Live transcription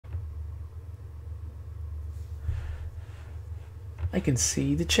I can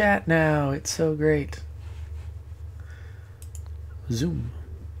see the chat now. It's so great. Zoom.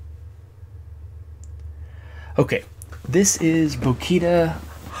 Okay, this is Bokida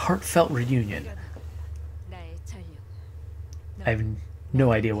Heartfelt Reunion. I have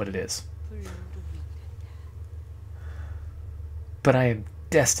no idea what it is, but I am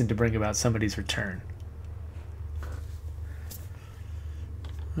destined to bring about somebody's return.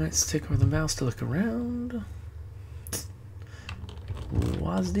 Let's take over the mouse to look around.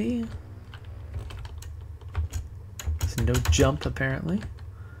 WASD. There's no jump apparently.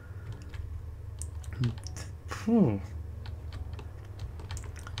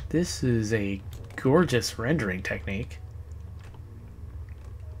 This is a gorgeous rendering technique.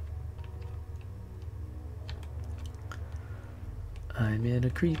 I'm in a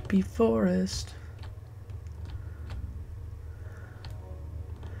creepy forest.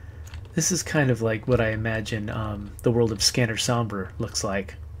 This is kind of like what I imagine the world of Scanner Sombre looks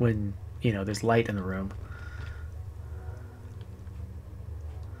like when, you know, there's light in the room.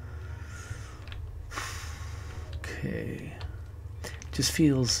 Okay. Just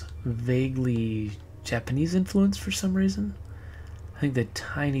feels vaguely Japanese influence for some reason. I think the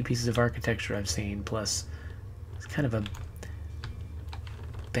tiny pieces of architecture I've seen, plus it's kind of a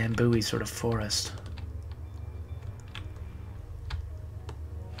bamboo-y sort of forest.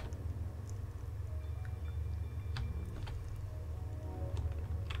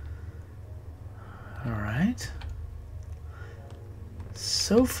 Alright.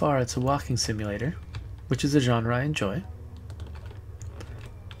 So far it's a walking simulator, which is a genre I enjoy.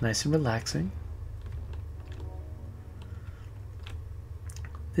 Nice and relaxing.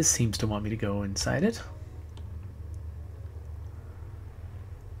 This seems to want me to go inside it.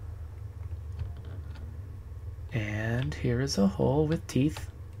 And here is a hole with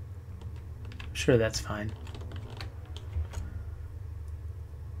teeth. Sure, that's fine.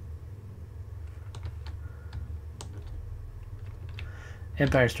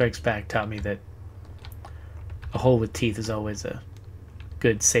 Empire Strikes Back taught me that a hole with teeth is always a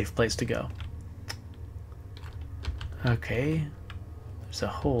good, safe place to go. Okay. There's a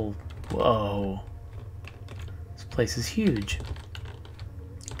hole. Whoa. This place is huge.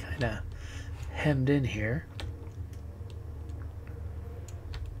 Kinda hemmed in here.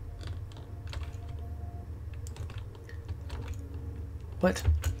 What?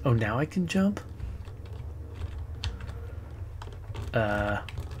 Oh, now I can jump?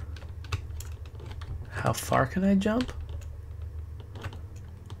 How far can I jump?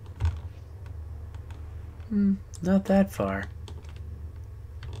 Not that far.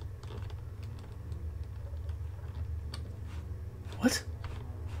 What?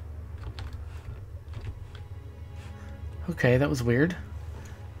 Okay, that was weird.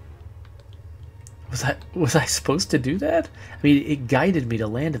 Was I supposed to do that? I mean, it guided me to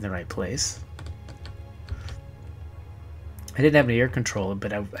land in the right place. I didn't have any air control,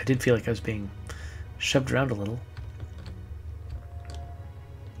 but I did feel like I was being shoved around a little.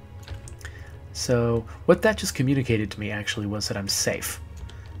 So what that just communicated to me actually was that I'm safe,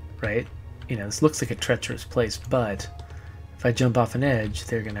 right? You know, this looks like a treacherous place, but if I jump off an edge,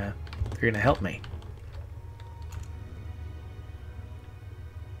 they're gonna help me.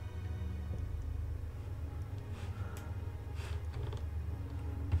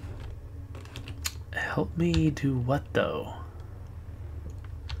 Help me do what though?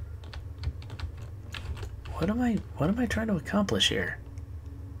 What am I trying to accomplish here?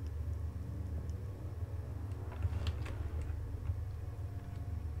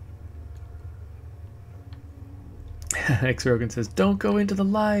 X Rogan says, "Don't go into the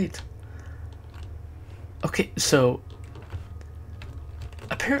light." Okay, so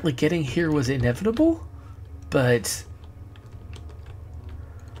apparently getting here was inevitable, but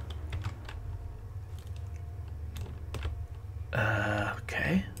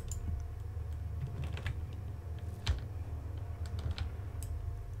okay.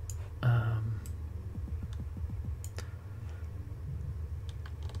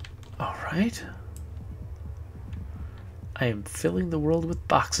 All right. I am filling the world with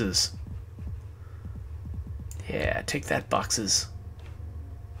boxes. Yeah, take that, boxes.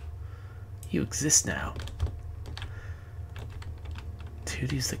 You exist now.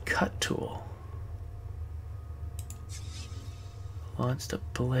 Dude, use the cut tool. Launched a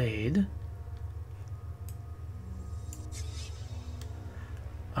blade.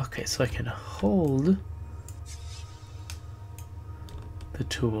 Okay, so I can hold the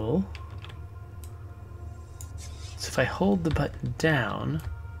tool. So if I hold the button down,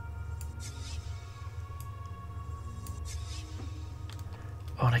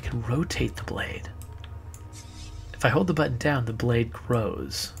 oh, and I can rotate the blade. If I hold the button down, the blade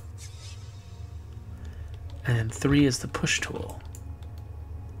grows. And then 3 is the push tool.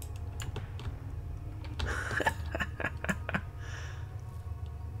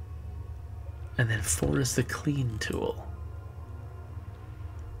 And then 4 is the clean tool.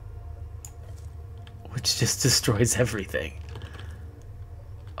 Which just destroys everything.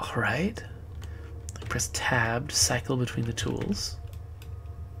 Alright. Press tab to cycle between the tools.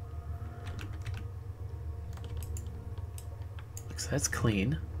 So that's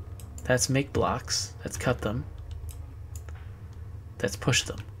clean. That's make blocks. That's cut them. That's push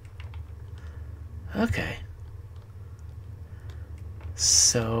them. Okay.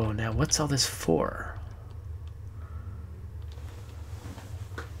 So now what's all this for?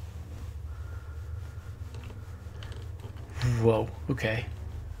 Whoa, okay.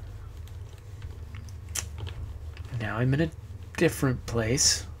 Now I'm in a different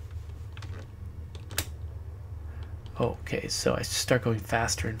place. Okay, so I start going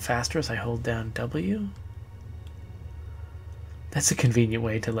faster and faster as I hold down W. That's a convenient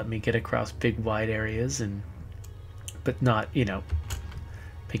way to let me get across big wide areas but not, you know,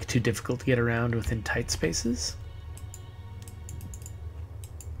 make it too difficult to get around within tight spaces.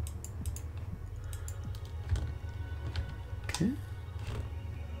 Okay.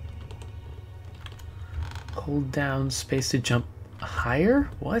 Hold down space to jump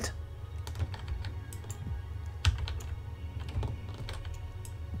higher? What?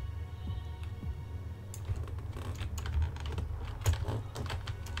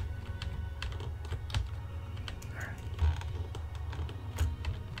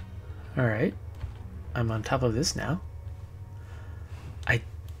 Alright. I'm on top of this now. I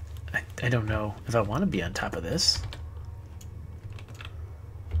don't know if I want to be on top of this.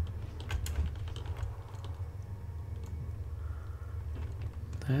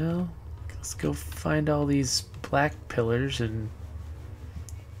 Well, let's go find all these black pillars and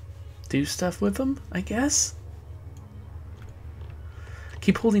do stuff with them, I guess?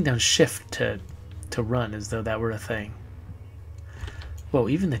 Keep holding down shift to run as though that were a thing. Whoa,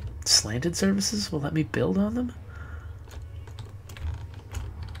 even the slanted surfaces will let me build on them?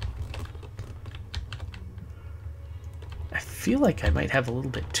 I feel like I might have a little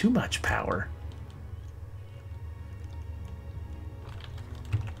bit too much power.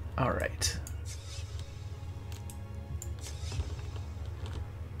 Alright.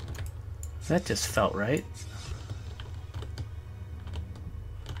 That just felt right.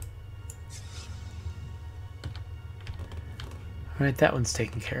 Alright, that one's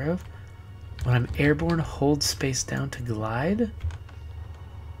taken care of. When I'm airborne, hold space down to glide.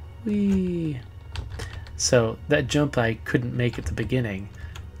 Whee! So, that jump I couldn't make at the beginning,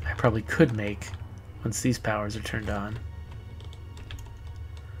 I probably could make once these powers are turned on.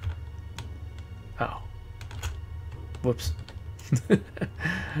 Oh. Whoops.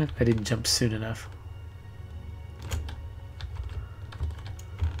 I didn't jump soon enough.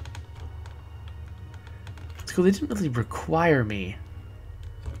 It's cool, they didn't really require me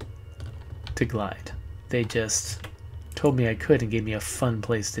to glide. They just told me I could and gave me a fun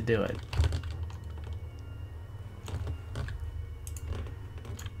place to do it.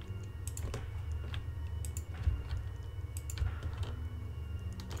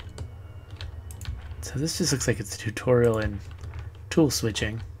 So this just looks like it's a tutorial in tool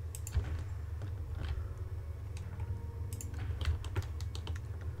switching.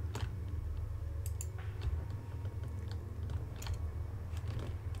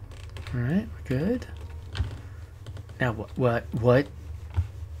 Alright, we're good. Now what?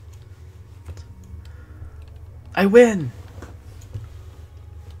 I win!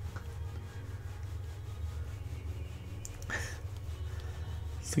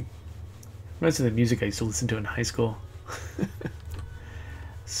 It's like, reminds me of the music I used to listen to in high school.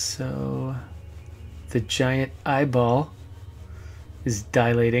 So, the giant eyeball is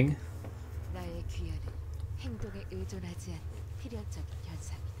dilating.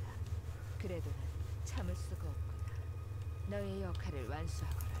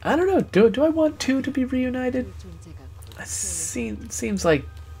 I don't know. Do I want two to be reunited? It seems like,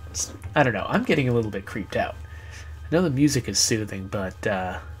 I don't know. I'm getting a little bit creeped out. I know the music is soothing, but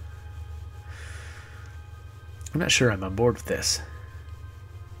I'm not sure I'm on board with this.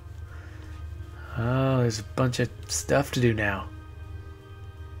 Oh, there's a bunch of stuff to do now.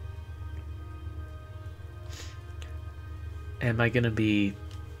 Am I gonna be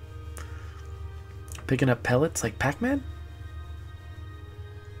picking up pellets like Pac-Man?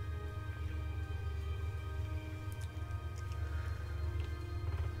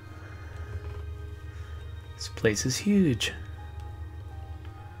 This place is huge.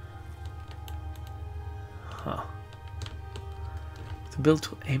 Huh. ability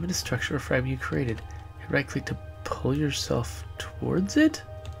to aim at a structure or fragment you created. Hit right click to pull yourself towards it?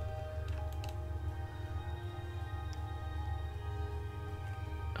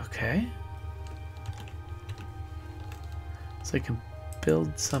 Okay. So I can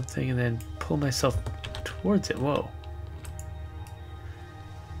build something and then pull myself towards it. Whoa.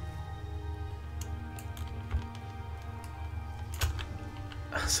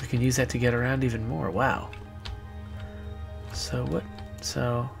 So I can use that to get around even more. Wow. So what?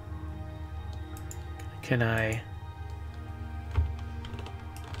 So can I?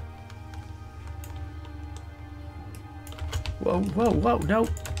 Whoa, whoa, whoa, no.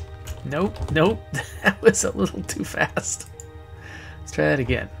 Nope, nope. That was a little too fast. Let's try that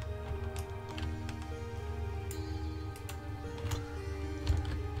again.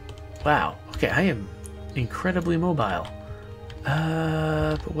 Wow. Okay, I am incredibly mobile.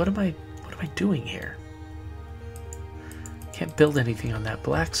 But what am I doing here? Can't build anything on that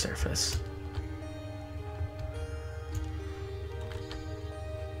black surface.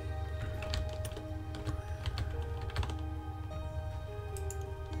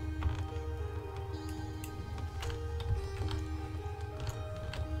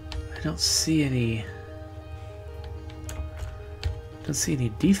 I don't see any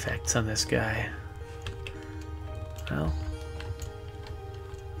defects on this guy. Well,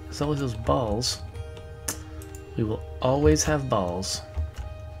 there's always those balls. We will always have balls.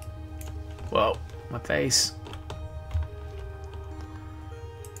 Whoa, my face.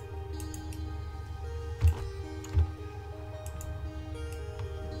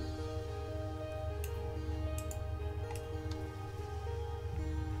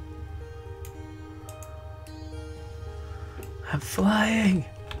 I'm flying.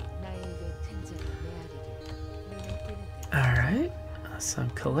 Alright, so I'm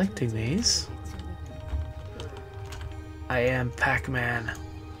collecting these. I am Pac-Man.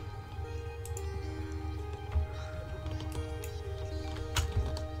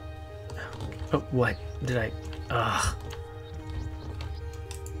 Oh, what? Did I? Ugh.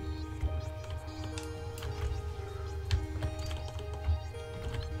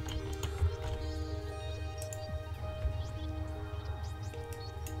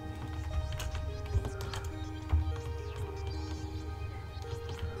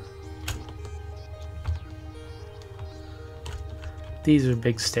 These are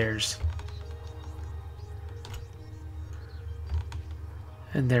big stairs.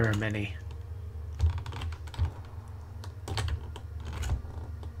 And there are many.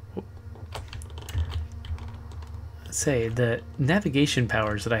 I'd say the navigation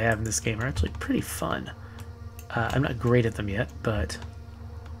powers that I have in this game are actually pretty fun. I'm not great at them yet, but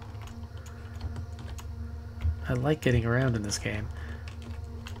I like getting around in this game.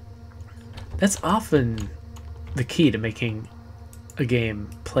 That's often the key to making a game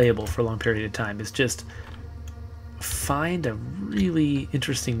playable for a long period of time, is just find a really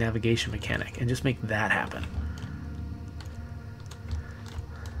interesting navigation mechanic and just make that happen.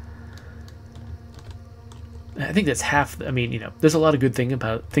 I think that's half. I mean, you know, there's a lot of good things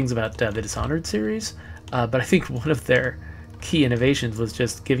about the Dishonored series, but I think one of their key innovations was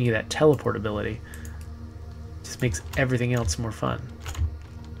just giving you that teleport ability. Just makes everything else more fun.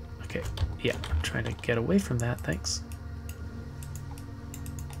 Okay, yeah, I'm trying to get away from that. Thanks.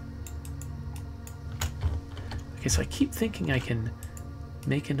 Okay, so I keep thinking I can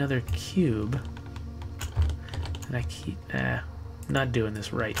make another cube, and I keep not doing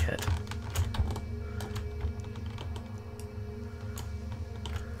this right yet.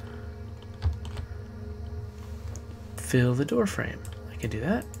 Fill the door frame. I can do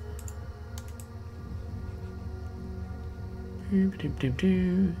that.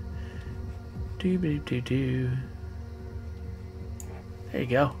 There you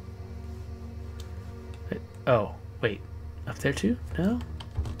go. Oh, wait. Up there too? No?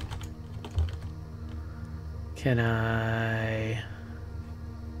 Can I...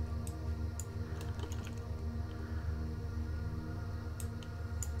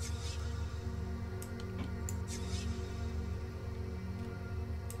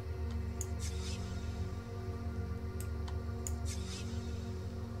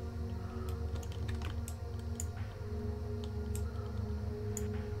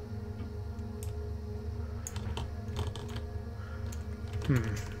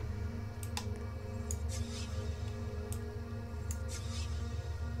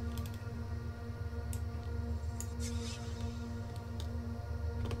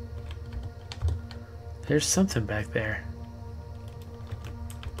 There's something back there.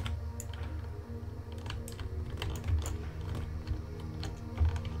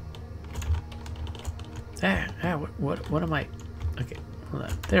 What am I? Okay, hold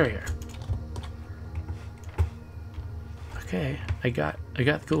on. There we are. Okay, I got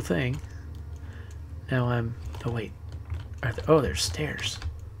the cool thing. Now I'm... Oh, wait. Oh, there's stairs.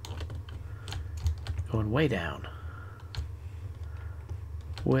 Going way down.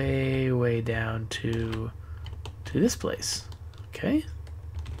 Way down to this place. Okay.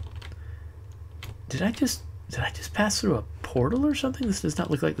 Did I just pass through a portal or something? This does not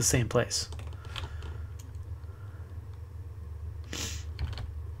look like the same place.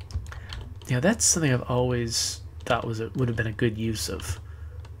 Yeah, that's something I've always thought would have been a good use of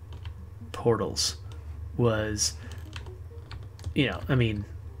portals. Was, you know, I mean,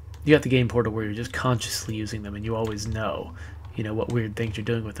 you got the game portal where you're just consciously using them and you always know, you know, what weird things you're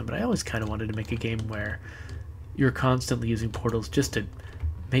doing with them. But I always kind of wanted to make a game where you're constantly using portals just to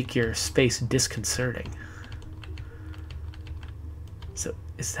make your space disconcerting. So,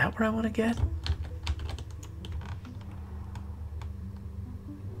 is that where I want to get?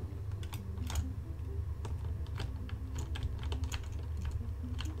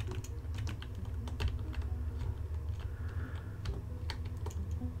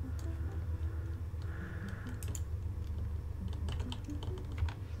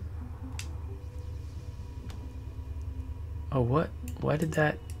 Oh, what? Why did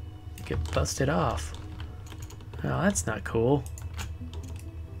that get busted off? Oh, that's not cool.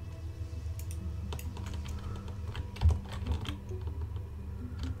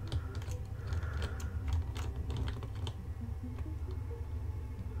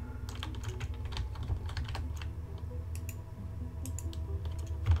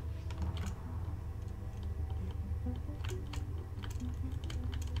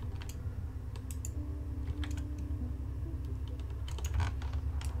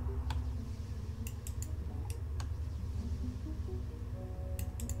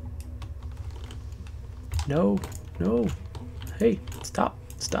 No, no. Hey, stop,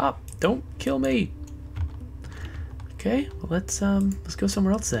 stop. Don't kill me. Okay, well, let's go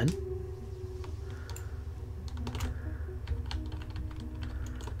somewhere else then.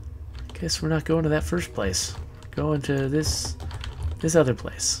 Guess we're not going to that first place. We're going to this other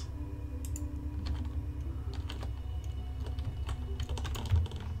place.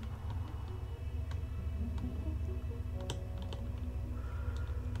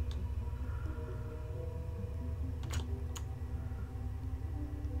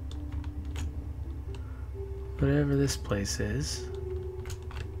 Whatever this place is.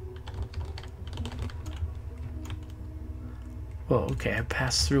 Whoa, okay, I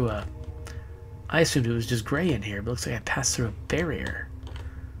passed through a... I assumed it was just gray in here, but it looks like I passed through a barrier.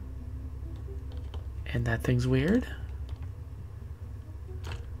 And that thing's weird?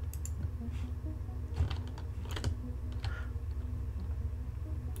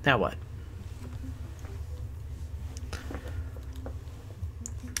 Now what?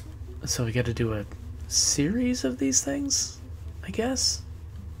 So we gotta do a series of these things, I guess?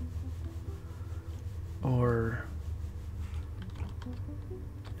 Or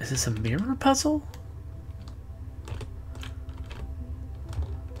is this a mirror puzzle?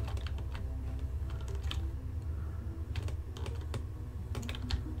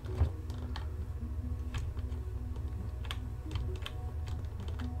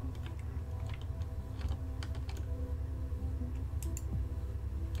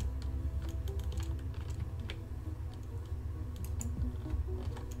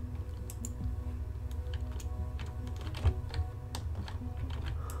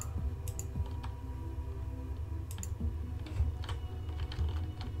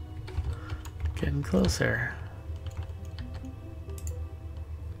 Getting closer.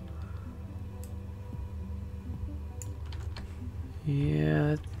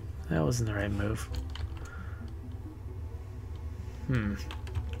 Yeah, that wasn't the right move.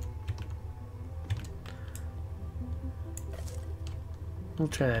 We'll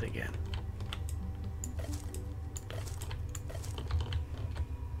try that again.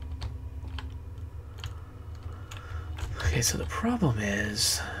 Okay, so the problem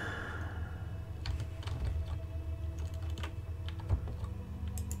is...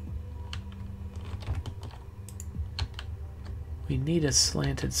 we need a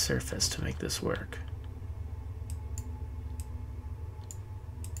slanted surface to make this work.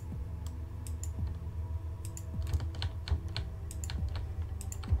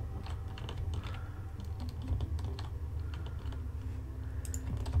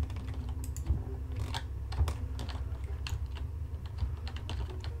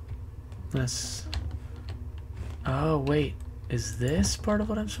 Let's... oh, wait. Is this part of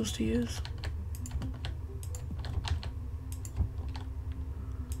what I'm supposed to use?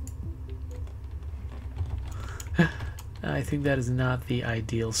 I think that is not the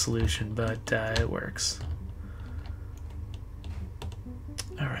ideal solution, but it works.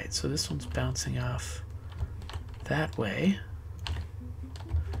 Alright, so this one's bouncing off that way.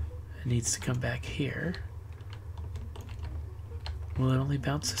 It needs to come back here. Will it only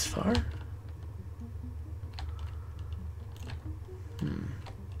bounce this far?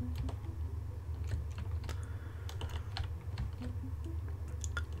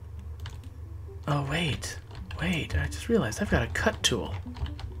 Oh, wait. Wait, I just realized I've got a cut tool.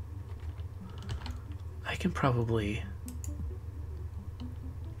 I can probably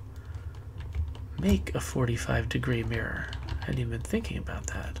make a 45-degree mirror. I hadn't even been thinking about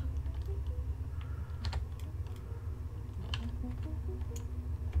that.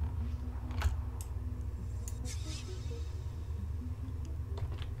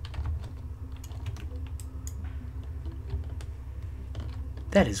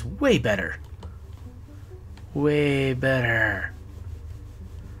 That is way better. Way better.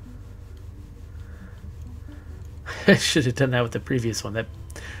 I should have done that with the previous one. That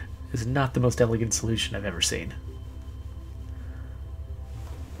is not the most elegant solution I've ever seen.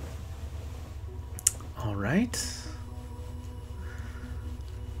 Alright.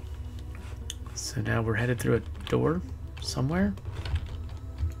 So now we're headed through a door somewhere.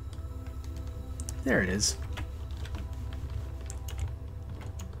 There it is.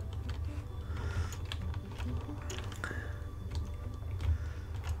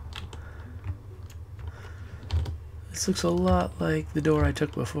 This looks a lot like the door I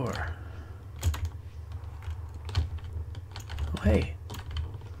took before. Oh, hey.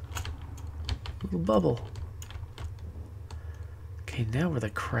 Little bubble. Okay, now where the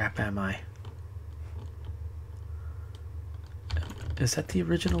crap am I? Is that the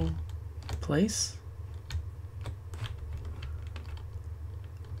original place?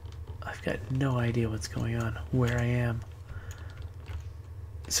 I've got no idea what's going on, where I am.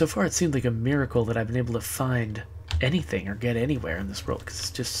 So far it seemed like a miracle that I've been able to find anything or get anywhere in this world because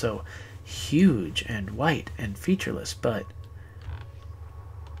it's just so huge and white and featureless, but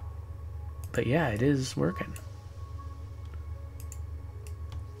yeah, it is working.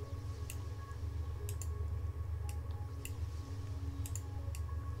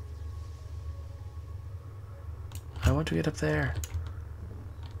 I want to get up there.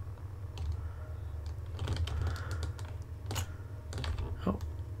 Oh,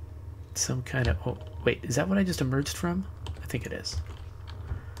 some kind of... Oh, wait, is that what I just emerged from? I think it is.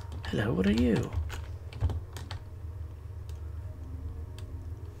 Hello, what are you?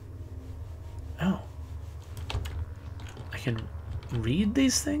 Oh. I can read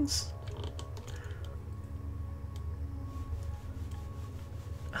these things?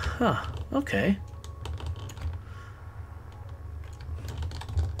 Huh, okay.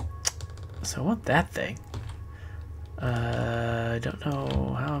 So I want that thing. I don't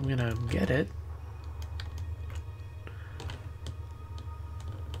know how I'm gonna get it.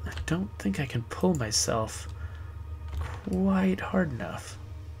 I don't think I can pull myself quite hard enough.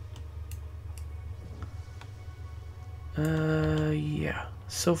 Yeah.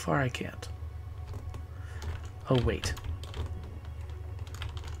 So far I can't. Oh, wait.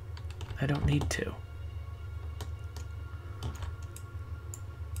 I don't need to.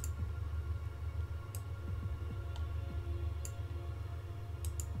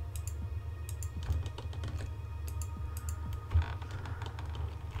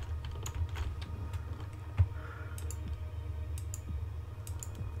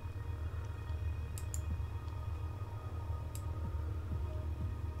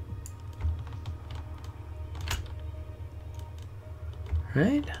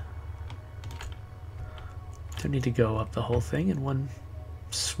 Right? Don't need to go up the whole thing in one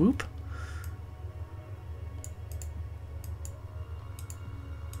swoop.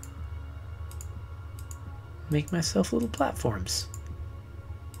 Make myself little platforms.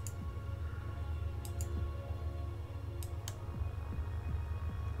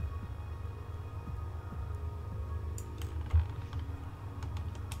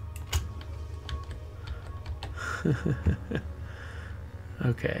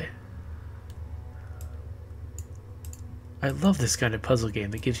 Okay. I love this kind of puzzle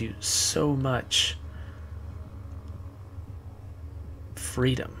game that gives you so much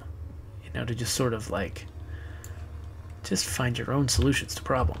freedom, you know, to just sort of like just find your own solutions to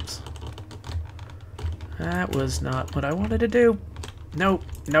problems. That was not what I wanted to do. Nope,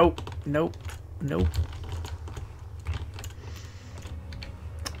 nope, nope, nope.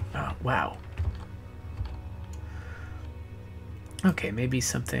 Oh, wow. Okay, maybe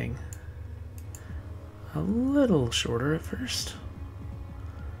something a little shorter at first.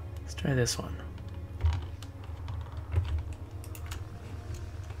 Let's try this one.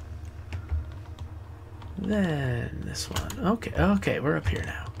 Then this one. Okay, okay, we're up here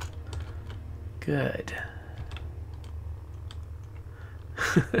now. Good.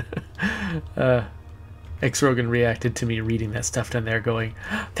 X-Rogan reacted to me reading that stuff down there going,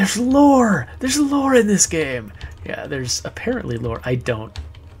 there's lore! There's lore in this game! Yeah, there's apparently lore. I don't.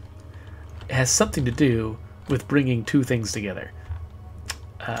 It has something to do with bringing two things together.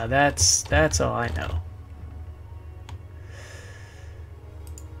 That's all I know.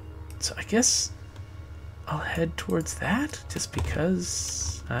 So I guess I'll head towards that, just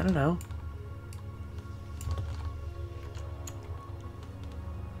because, I don't know.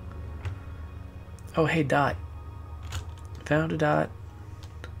 Oh, hey, dot. Found a dot.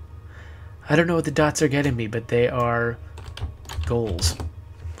 I don't know what the dots are getting me, but they are goals.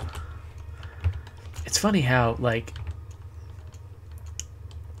 It's funny how, like,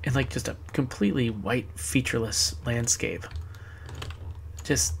 in like just a completely white, featureless landscape,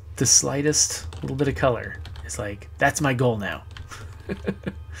 just the slightest little bit of color is like, that's my goal now.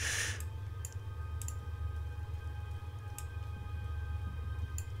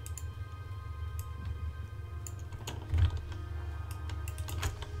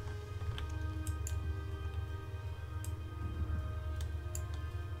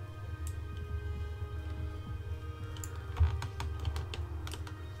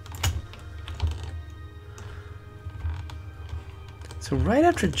 So right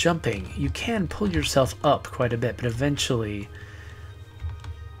after jumping, you can pull yourself up quite a bit, but eventually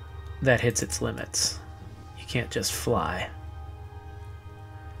that hits its limits. You can't just fly.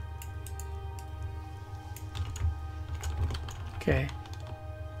 Okay.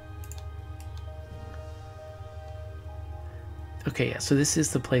 Okay, yeah, so this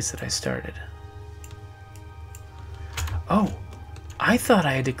is the place that I started. Oh, I thought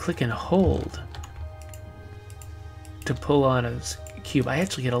I had to click and hold to pull on a cube. I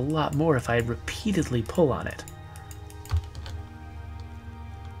actually get a lot more if I repeatedly pull on it.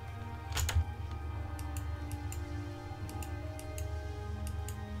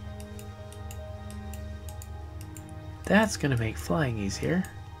 That's gonna make flying easier.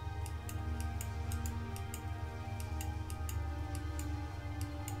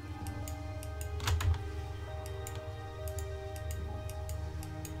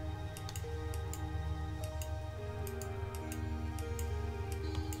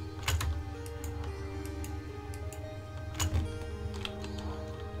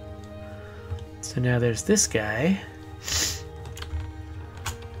 So now there's this guy.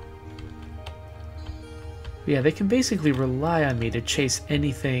 Yeah, they can basically rely on me to chase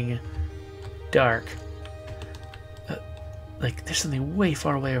anything dark. Like, there's something way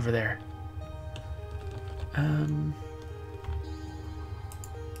far away over there.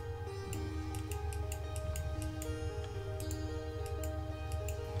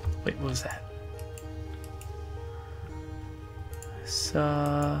 Wait, what was that? I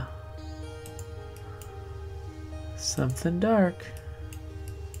saw something dark.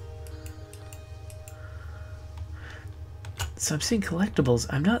 So I'm seeing collectibles.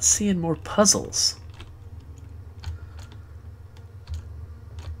 I'm not seeing more puzzles.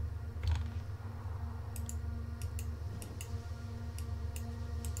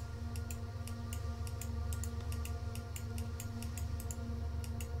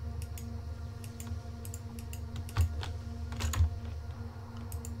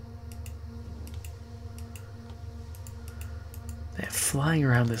 Yeah, flying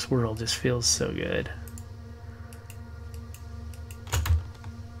around this world just feels so good.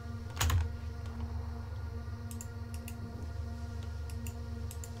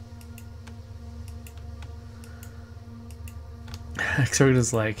 Sort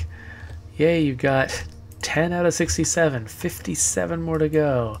of like, yay, you got 10 out of 67, 57 more to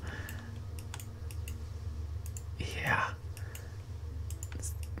go. Yeah.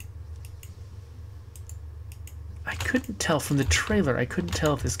 I couldn't tell from the trailer, I couldn't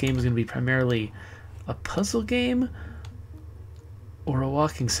tell if this game was going to be primarily a puzzle game or a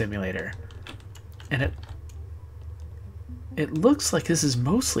walking simulator. And it looks like this is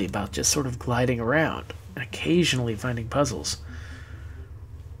mostly about just sort of gliding around and occasionally finding puzzles.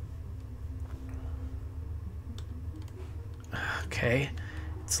 Okay,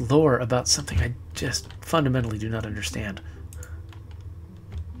 it's lore about something I just fundamentally do not understand.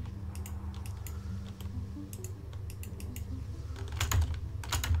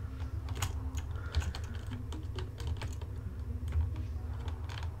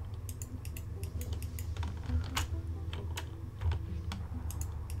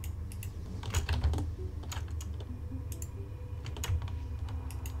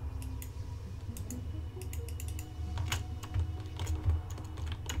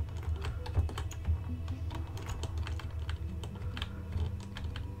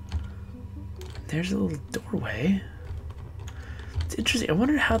 there's a little doorway. It's interesting. I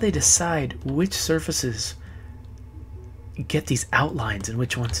wonder how they decide which surfaces get these outlines and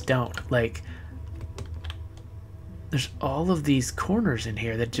which ones don't. Like, there's all of these corners in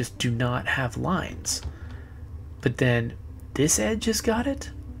here that just do not have lines. But then this edge has got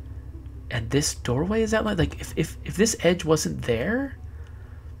it, and this doorway is outlined. Like, if this edge wasn't there,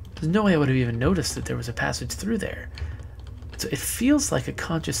 there's no way I would have even noticed that there was a passage through there. So it feels like a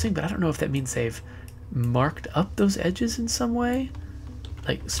conscious thing, but I don't know if that means they've marked up those edges in some way,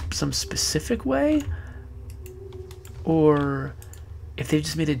 like some specific way, or if they've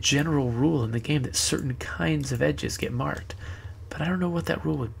just made a general rule in the game that certain kinds of edges get marked. But I don't know what that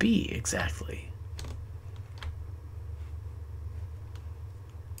rule would be exactly.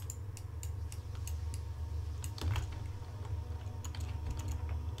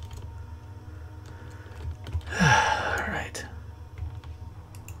 Alright.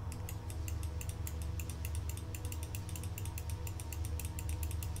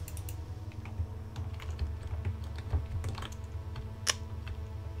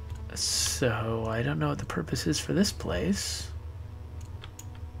 So, I don't know what the purpose is for this place.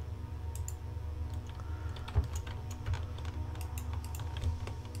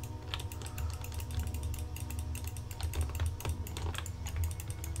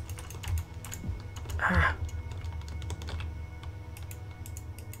 Ah.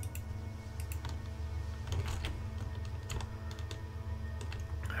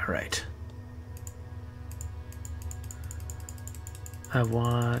 All right. I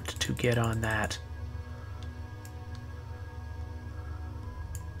want to get on that.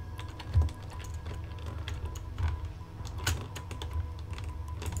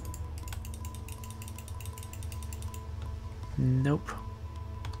 Nope.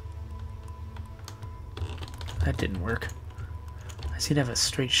 That didn't work. I seem to have a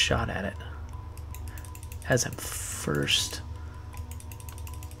straight shot at it. As I'm first.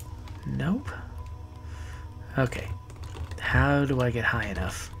 Nope. Okay. How do I get high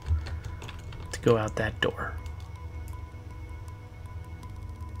enough to go out that door?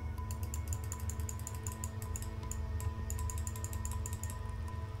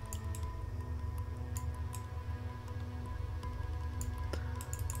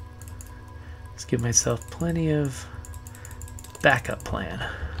 Let's give myself plenty of backup plan.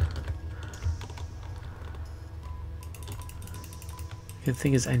 The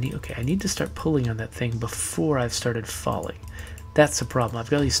thing is, I need to start pulling on that thing before I've started falling. That's the problem. I've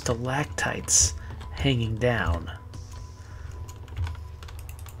got these stalactites hanging down.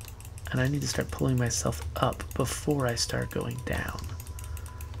 And I need to start pulling myself up before I start going down.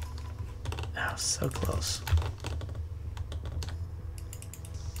 Oh, so close.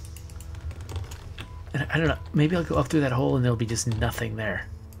 And I don't know, maybe I'll go up through that hole and there'll be just nothing there.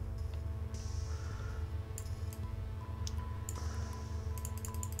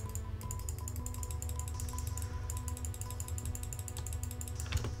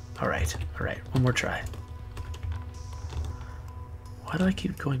 Alright, one more try. Why do I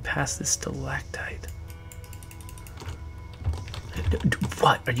keep going past this stalactite?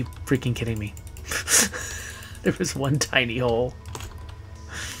 What? Are you freaking kidding me? There was one tiny hole.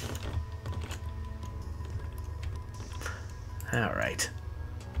 Alright.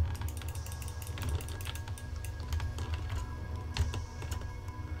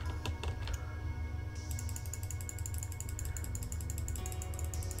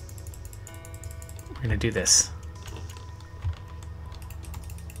 We're gonna do this.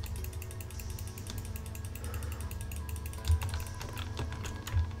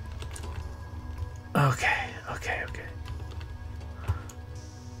 Okay.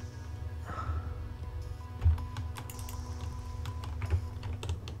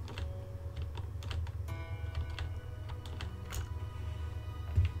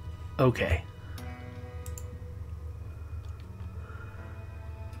 Okay.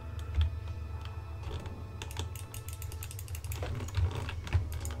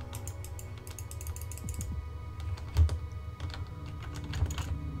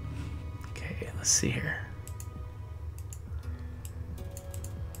 Let's see here.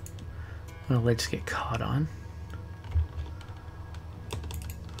 Well, let's get caught on.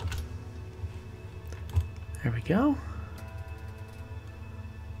 There we go.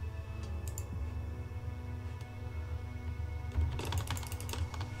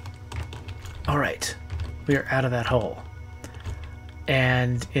 All right, we are out of that hole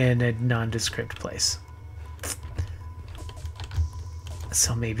and in a nondescript place.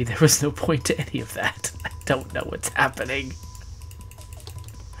 So maybe there was no point to any of that. I don't know what's happening.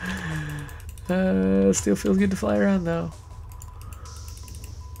 Still feels good to fly around though.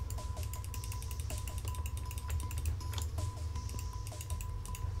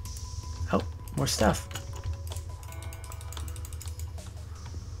 More stuff.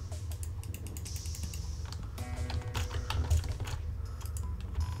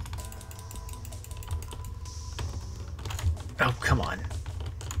 Oh, come on.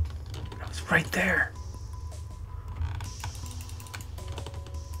 I was right there.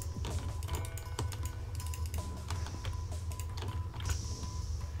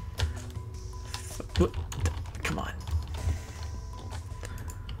 Come on.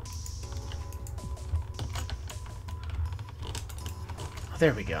 Oh,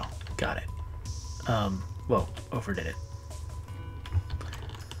 there we go. Got it. Whoa, overdid it.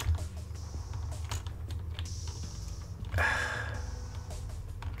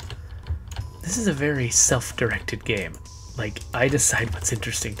 This is a very self-directed game. Like, I decide what's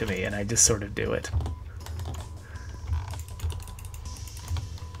interesting to me, and I just sort of do it.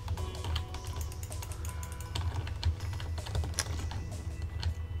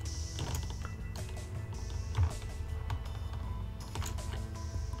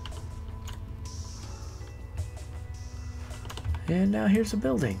 And now here's a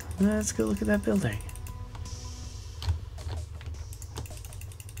building. Let's go look at that building.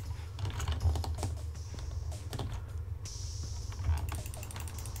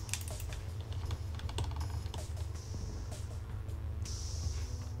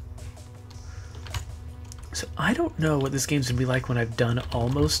 So I don't know what this game's gonna be like when I've done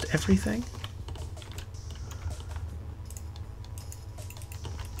almost everything.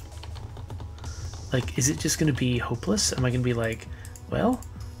 Like, is it just gonna be hopeless? Am I gonna be like, well,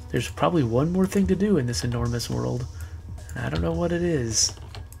 there's probably one more thing to do in this enormous world, and I don't know what it is.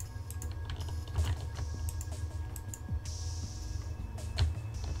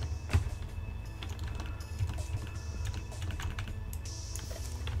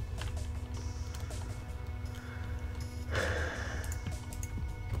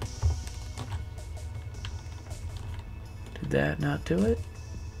 Did that not do it?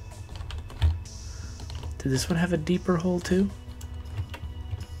 Did this one have a deeper hole too?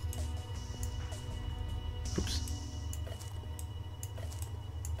 Oops.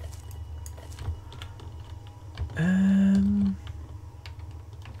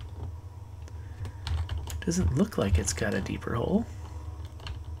 Doesn't look like it's got a deeper hole.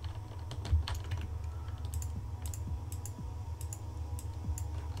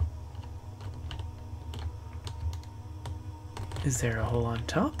 Is there a hole on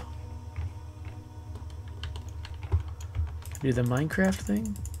top? Do the Minecraft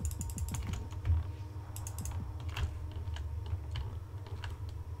thing?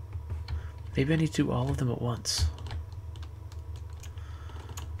 Maybe I need to do all of them at once.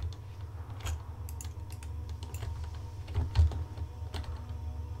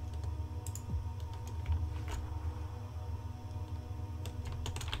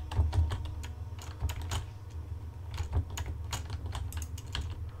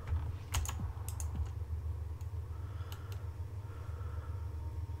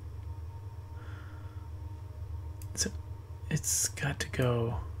 So it's got to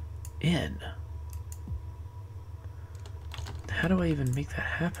go in. How do I even make that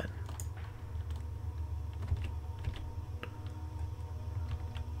happen?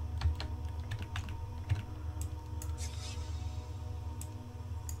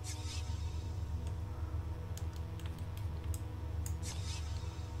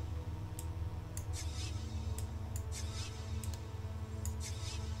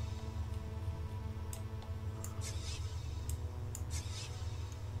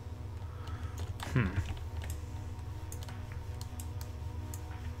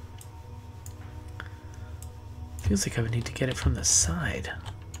 Feels like I would need to get it from the side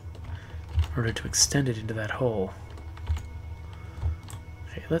in order to extend it into that hole.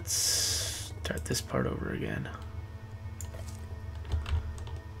 Okay, let's start this part over again.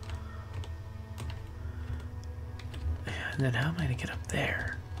 And then how am I going to get up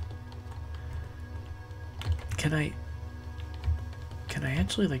there? Can I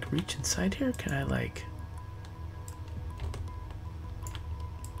actually like reach inside here? Can I like...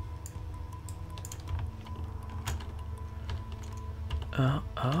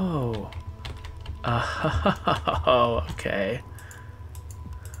 Oh. Oh, okay.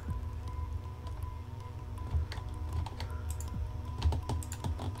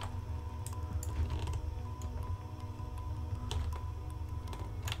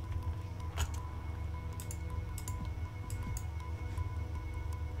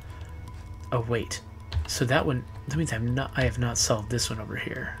 Oh, wait. So that one, that means I have not solved this one over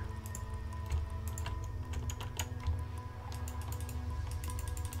here.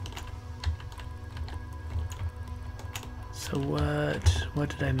 So what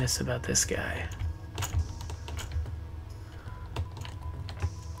did I miss about this guy?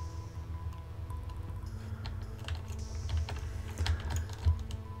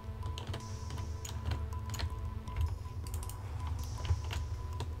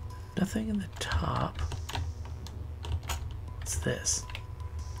 Nothing in the top. What's this?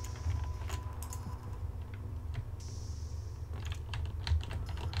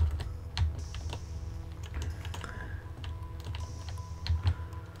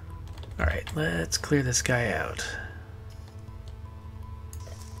 Alright, let's clear this guy out.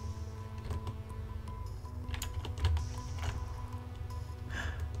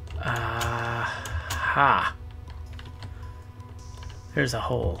 Aha! There's a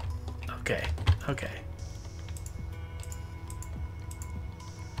hole. Okay, okay.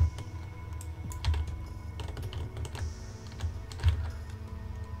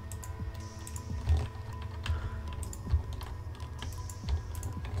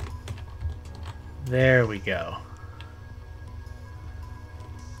 There we go.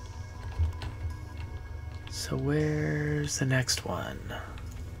 So where's the next one?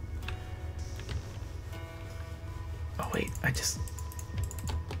 Oh wait, I just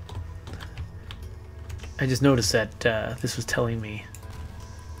noticed that this was telling me,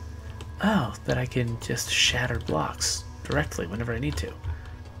 oh, that I can just shatter blocks directly whenever I need to.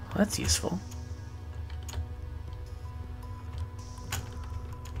 Well, that's useful.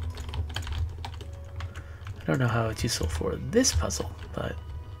 I don't know how it's useful for this puzzle, but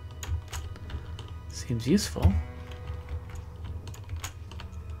seems useful.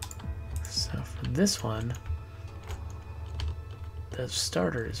 So for this one, the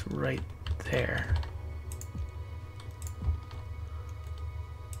starter is right there.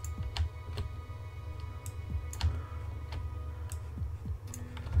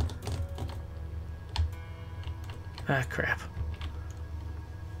 Ah, crap.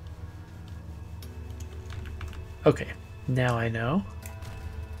 Okay, now I know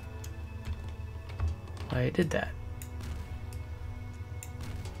why I did that.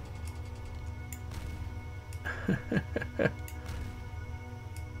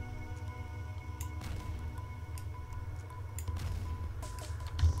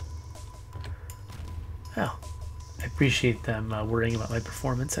 Oh, I appreciate them worrying about my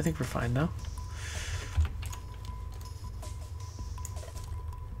performance. I think we're fine though.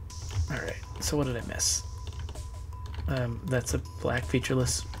 Alright, so what did I miss? That's a black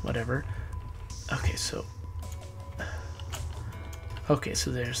featureless whatever. Okay, so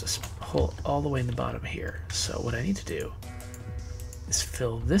there's this hole all the way in the bottom here. So what I need to do is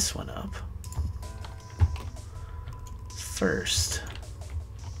fill this one up first,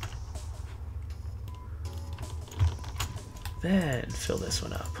 then fill this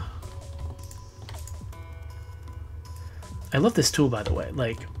one up. I love this tool, by the way.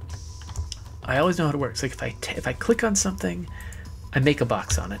 Like, I always know how it works. Like, if I click on something, I make a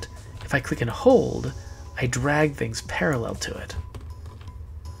box on it. If I click and hold, I drag things parallel to it.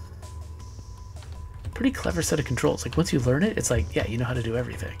 Pretty clever set of controls. Like, once you learn it, it's like, yeah, you know how to do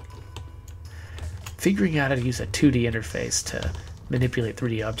everything. Figuring out how to use a 2D interface to manipulate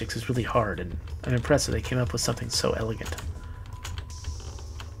 3D objects is really hard, and I'm impressed that they came up with something so elegant.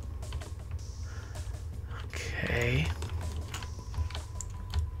 Okay.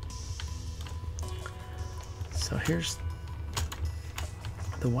 So here's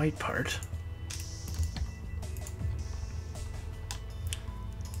the white part.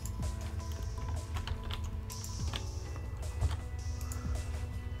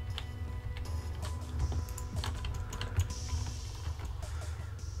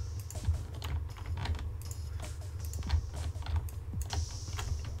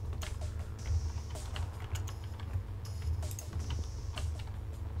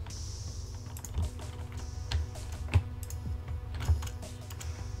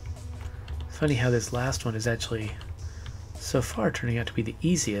 Funny how this last one is actually so far turning out to be the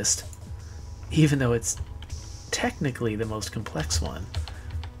easiest, even though it's technically the most complex one.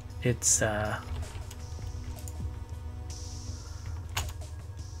 It's the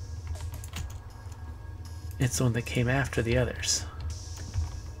one that came after the others.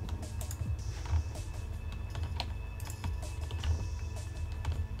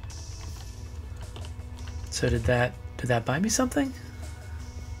 So did that buy me something?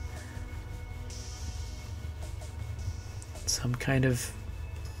 Some kind of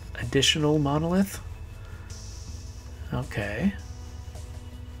additional monolith? Okay.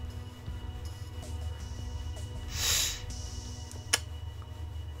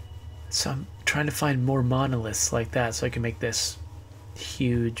 So I'm trying to find more monoliths like that so I can make this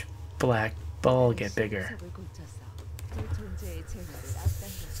huge black ball get bigger.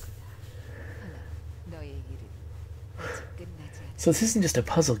 So this isn't just a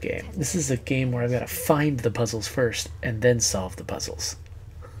puzzle game. This is a game where I've got to find the puzzles first and then solve the puzzles.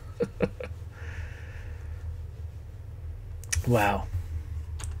 Wow.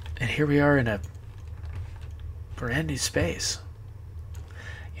 And here we are in a brand new space.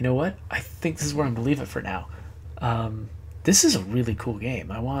 You know what? I think this is where I'm gonna leave it for now. This is a really cool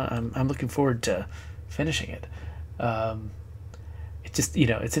game. I'm looking forward to finishing it. It just,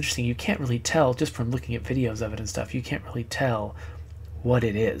 it's interesting. You can't really tell just from looking at videos of it and stuff. You can't really tell what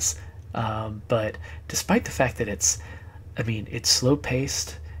it is. But despite the fact that it's slow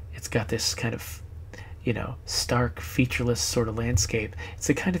paced, it's got this kind of, stark, featureless sort of landscape. It's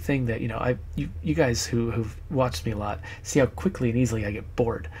the kind of thing that, you guys who've watched me a lot see how quickly and easily I get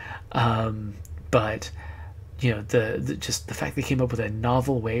bored. But just the fact they came up with a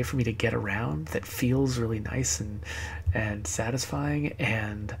novel way for me to get around that feels really nice and satisfying,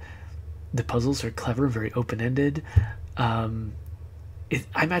 and the puzzles are clever, very open-ended. I'm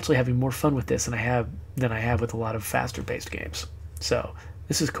actually having more fun with this than I have with a lot of faster-paced games. So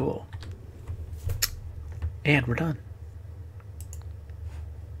this is cool. And we're done.